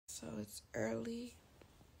So it's early.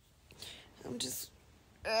 I'm just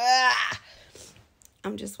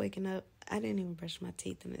waking up. I didn't even brush my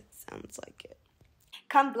teeth and it sounds like it.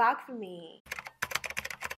 Come vlog for me.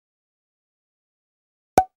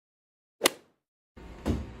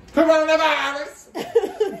 Coronavirus!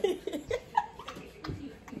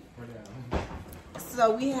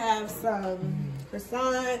 So we have some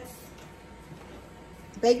croissants,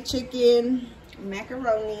 baked chicken,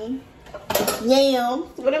 macaroni,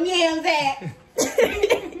 yams. Where them yams at?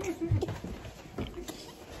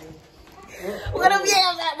 Where them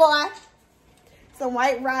yams at, boy? Some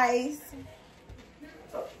white rice.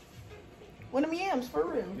 Where them yams, for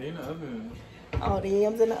real? They in the oven. Oh, the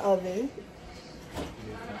yams in the oven.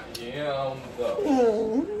 Yams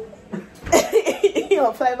though. You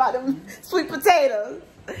don't play about them sweet potatoes.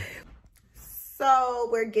 So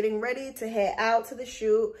we're getting ready to head out to the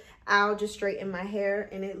shoot. I'll just straighten my hair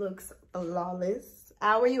and it looks flawless.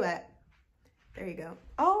 Al, where you at? There you go.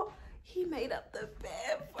 Oh, he made up the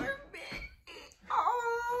bed for me.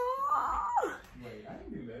 Oh. Wait, I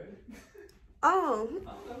didn't do that. Oh. I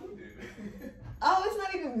don't know who did it. Oh, it's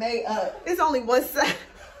not even made up. It's only one side.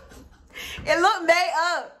 It looked made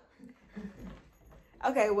up.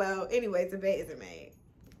 Okay, well, anyways, the bed isn't made.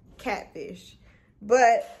 Catfish.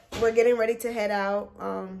 But we're getting ready to head out,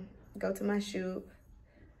 go to my shoot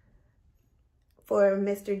for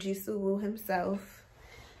Mr. Jisoo himself.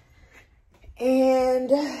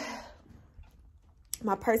 And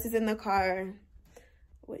my purse is in the car.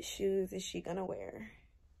 What shoes is she gonna wear?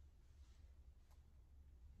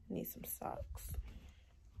 Need some socks.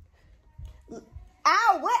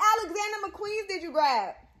 Ow, what Alexander McQueen's did you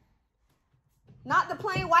grab? Not the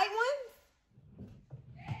plain white ones?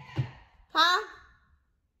 Huh?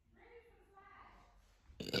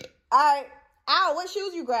 Alright. Ow, what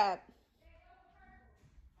shoes you grab?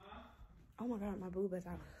 Oh my god, my boob is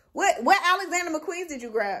out. What Alexander McQueen's did you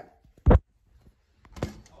grab? He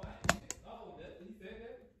said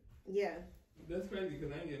that? Yeah. That's crazy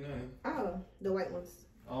because I ain't get none. Oh, the white ones.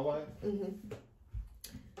 All white? Mm-hmm.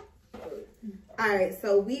 Alright,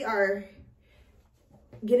 so we are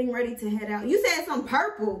getting ready to head out. You said some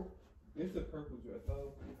purple. It's a purple dress.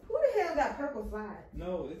 Oh. Who the hell got purple slides?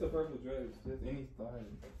 No, it's a purple dress. Just any slide.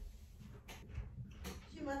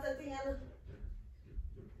 She must have Tiana.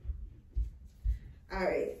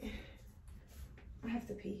 Alright. I have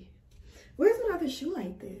to pee. Where's my other shoe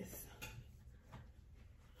like this?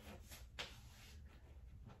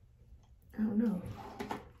 I don't know.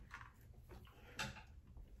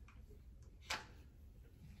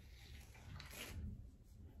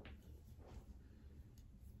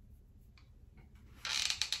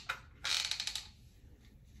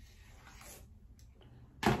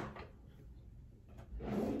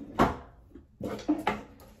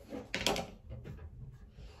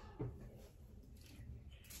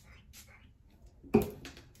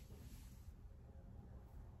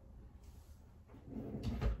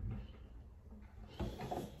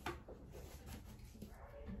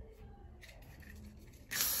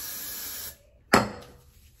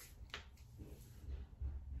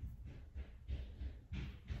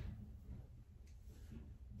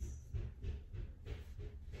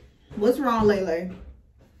 What's wrong, Lele?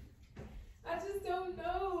 I just don't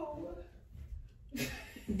know.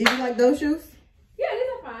 Did you like those shoes? Yeah, these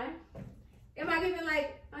are fine. Am I giving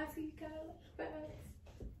like auntie kind of vibes?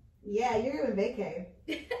 Yeah, you're giving vacay.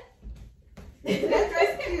 That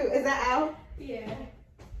dress cute. Is that out? Yeah.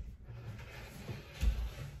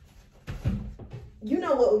 You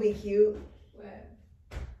know what would be cute? What?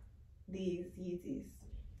 These Yeezys.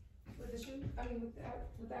 With the shoe? I mean, with the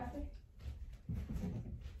outfit?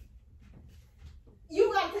 You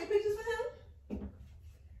gotta take pictures for him?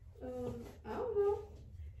 I don't know.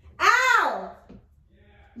 Ow!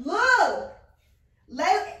 Yeah. Look!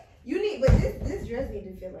 You need, but this dress need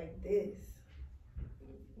to feel like this.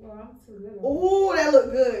 Well, I'm too little. Oh, that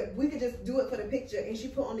look good. We could just do it for the picture and she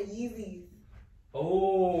put on the Yeezys.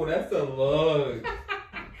 Oh, that's a look.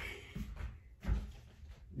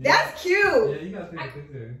 That's cute. Yeah, you gotta take a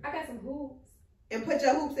picture. I got some hoops. And put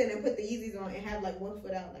your hoops in and put the Yeezys on and have like one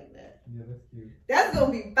foot out like that. Yeah, that's cute. That's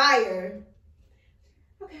gonna be fire.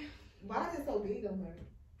 Okay. Why is it so big on her?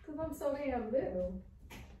 Because I'm so damn little.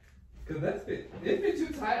 Cause that's fit. It fit you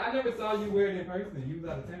tight. I never saw you wear it in person. You was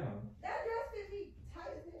out of town. That dress fit me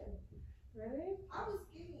tight as hell. Really? I was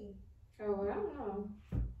skinny. Oh, I don't know.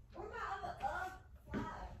 Where my other slide?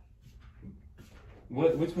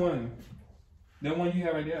 What? Which one? The one you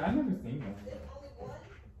have right there? I never seen one. There's only one?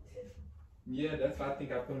 Yeah, that's why I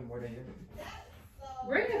think I put them more than you.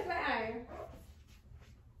 Bring a flat iron.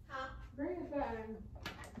 Huh? Bring a flat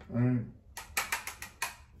iron.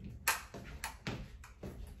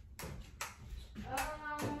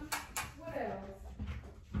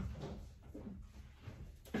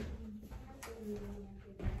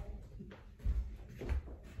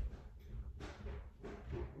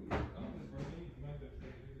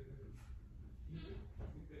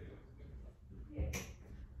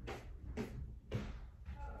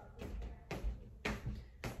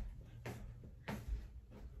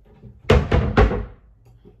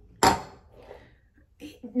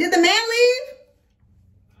 Did the man leave?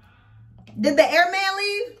 Did the airman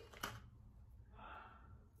leave?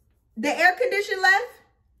 The air condition left?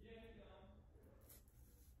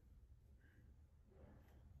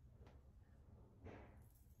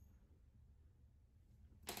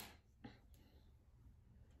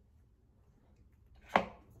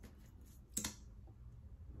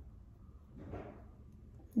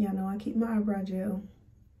 Y'all know I keep my eyebrow gel.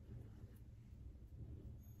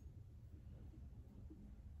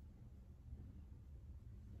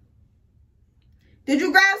 Did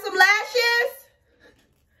you grab some lashes?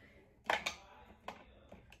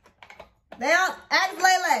 They don't, ask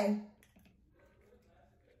Lele.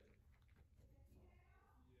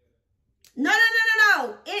 No.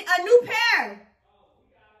 A new pair.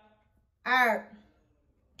 All right.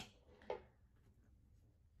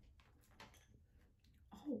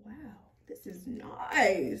 Oh, wow. This is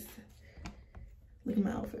nice. Look at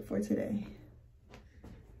my outfit for today.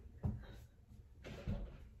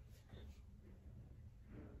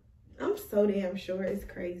 I'm so damn short, it's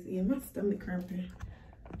crazy. And my stomach cramping.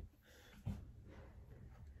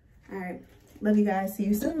 All right, love you guys. See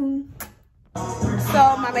you soon.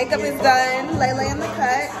 So my makeup is done. Lele in the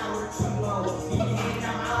cut.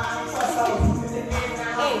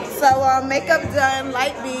 So makeup done,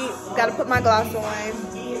 light beat. Gotta put my gloss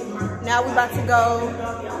on. Now we about to go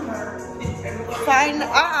find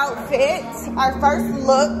our outfit. Our first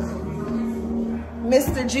look.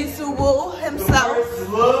 Mr. Jisoo Woo himself.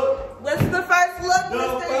 What's the first look,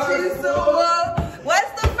 Mr. Jisoo Woo?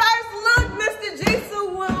 What's the first look, Mr. Jisoo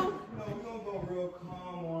Woo? We're gonna go real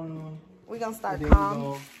calm on them. We're gonna start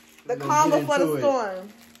calm. The calm before the storm.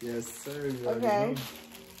 Yes, sir. Okay.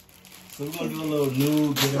 So we're gonna do a little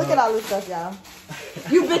nude. Look at all this stuff, y'all.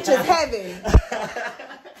 You bitches heavy.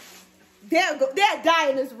 They'll die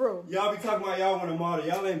in this room. Y'all be talking about y'all want a model.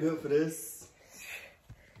 Y'all ain't built for this.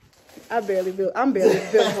 I'm barely built for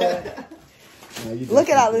it. No, Look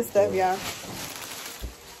at all this stuff, y'all.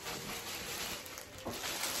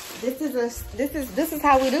 This is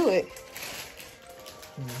how we do it.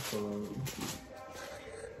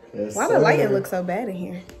 Yes, Why the lighting look so bad in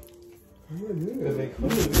here? Oh,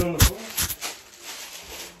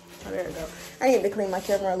 there we go. I need to clean my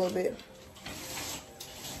camera a little bit.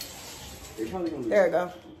 There we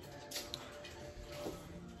go.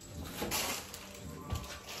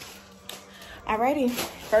 Alrighty,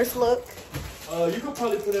 first look. You could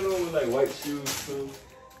probably put it on with like white shoes too.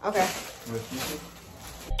 Okay.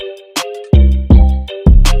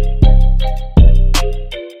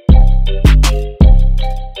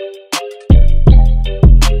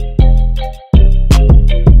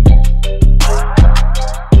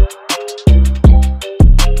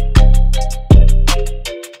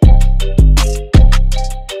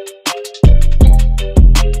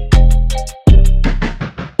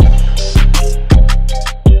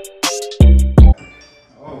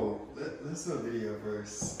 Let's do a video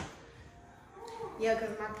first. Yeah,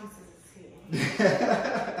 because my pieces is hitting.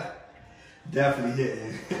 Definitely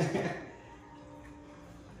hitting.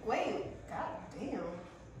 Wait, god damn.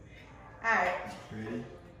 Alright. Ready?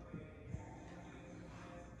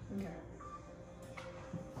 Okay.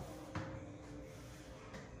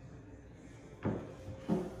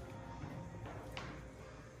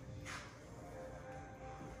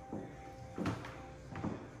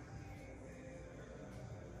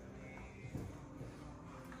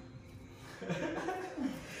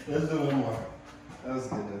 Let's do one more. That was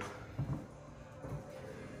good though.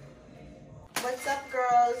 What's up,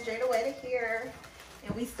 girls? Jaydawayda here,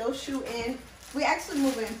 and we still shooting. We actually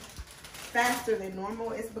moving faster than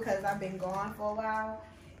normal. It's because I've been gone for a while.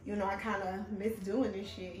 You know, I kind of miss doing this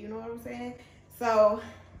shit. You know what I'm saying? So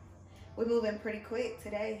we're moving pretty quick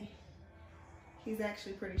today. He's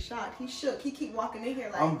actually pretty shocked. He shook. He keep walking in here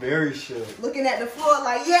like I'm very shook. Looking at the floor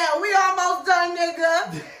like, yeah, we almost done,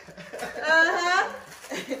 nigga.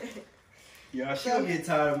 Y'all, she gonna get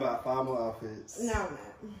tired of about 5 more outfits. No, I'm not.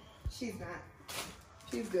 She's not.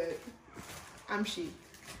 She's good. I'm she.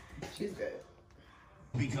 She's good.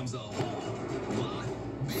 Becomes a whole lot.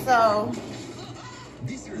 So,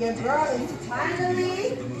 your girl is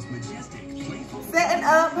finally setting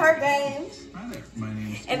up her game. Hi there, my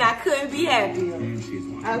name's And I couldn't be happier.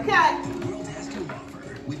 Okay. The world has to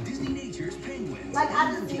offer with Disney Nature's penguins. Like,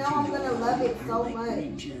 I just know I'm gonna love it so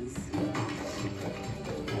much.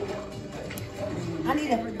 I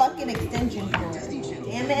need a fucking extension cord.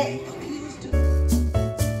 Damn it.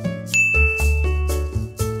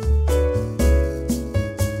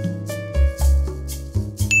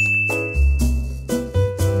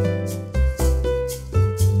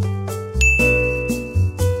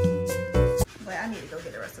 But I need to go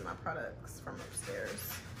get the rest of my products from upstairs.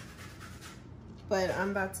 But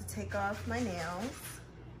I'm about to take off my nails.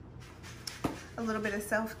 A little bit of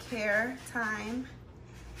self-care time.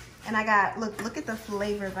 And I got, look at the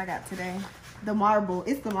flavors I got today. The marble,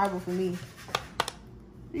 it's the marble for me.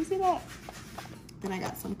 Do you see that? Then I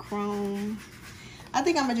got some chrome. I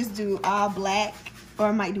think I'm gonna just do all black, or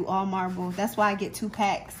I might do all marble. That's why I get 2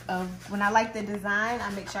 packs of, when I like the design, I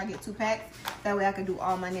make sure I get 2 packs. That way I can do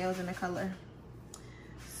all my nails in the color.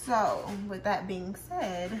 So, with that being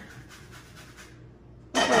said,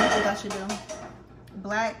 which one do you think I should do?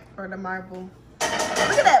 Black or the marble?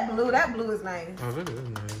 Look at that blue. That blue is nice. Oh, that is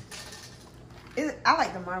nice. I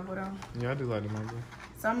like the marble though. Yeah, I do like the marble.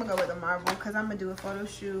 So I'm gonna go with the marble because I'm gonna do a photo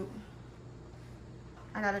shoot.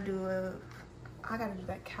 I gotta do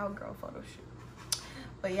that cowgirl photo shoot.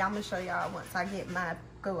 But yeah, I'm gonna show y'all once I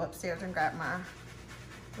go upstairs and grab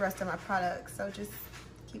the rest of my products. So just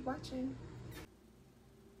keep watching.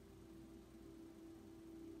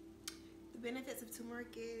 The benefits of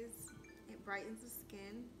turmeric is it brightens the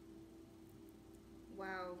skin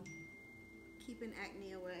while keeping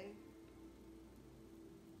acne away.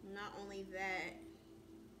 Not only that,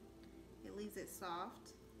 it leaves it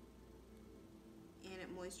soft and it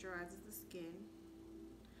moisturizes the skin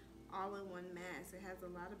all in one mask. It has a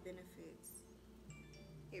lot of benefits.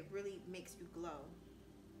 It really makes you glow.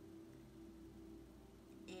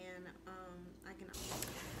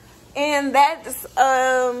 And that's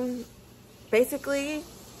basically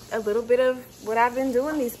a little bit of what I've been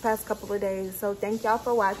doing these past couple of days. So thank y'all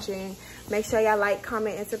for watching. Make sure y'all like,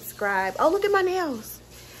 comment, and subscribe. Oh, look at my nails.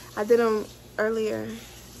 I did them earlier.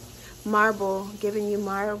 Marble, giving you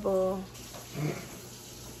marble.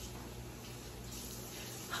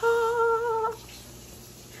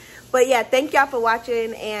 But yeah, thank y'all for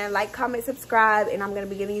watching, and like, comment, subscribe, and I'm gonna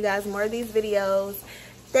be giving you guys more of these videos.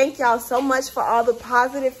 Thank y'all so much for all the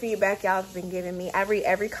positive feedback y'all have been giving me. I read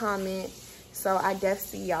every comment, so I def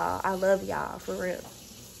see y'all. I love y'all, for real.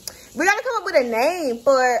 We gotta come up with a name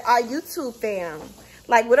for our YouTube fam.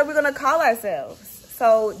 Like, what are we gonna call ourselves?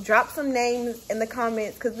 So drop some names in the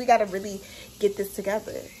comments, because we gotta really get this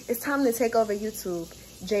together. It's time to take over YouTube.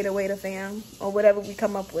 Jaydawayda fam, or whatever we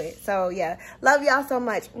come up with. So yeah, love y'all so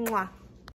much. Mwah.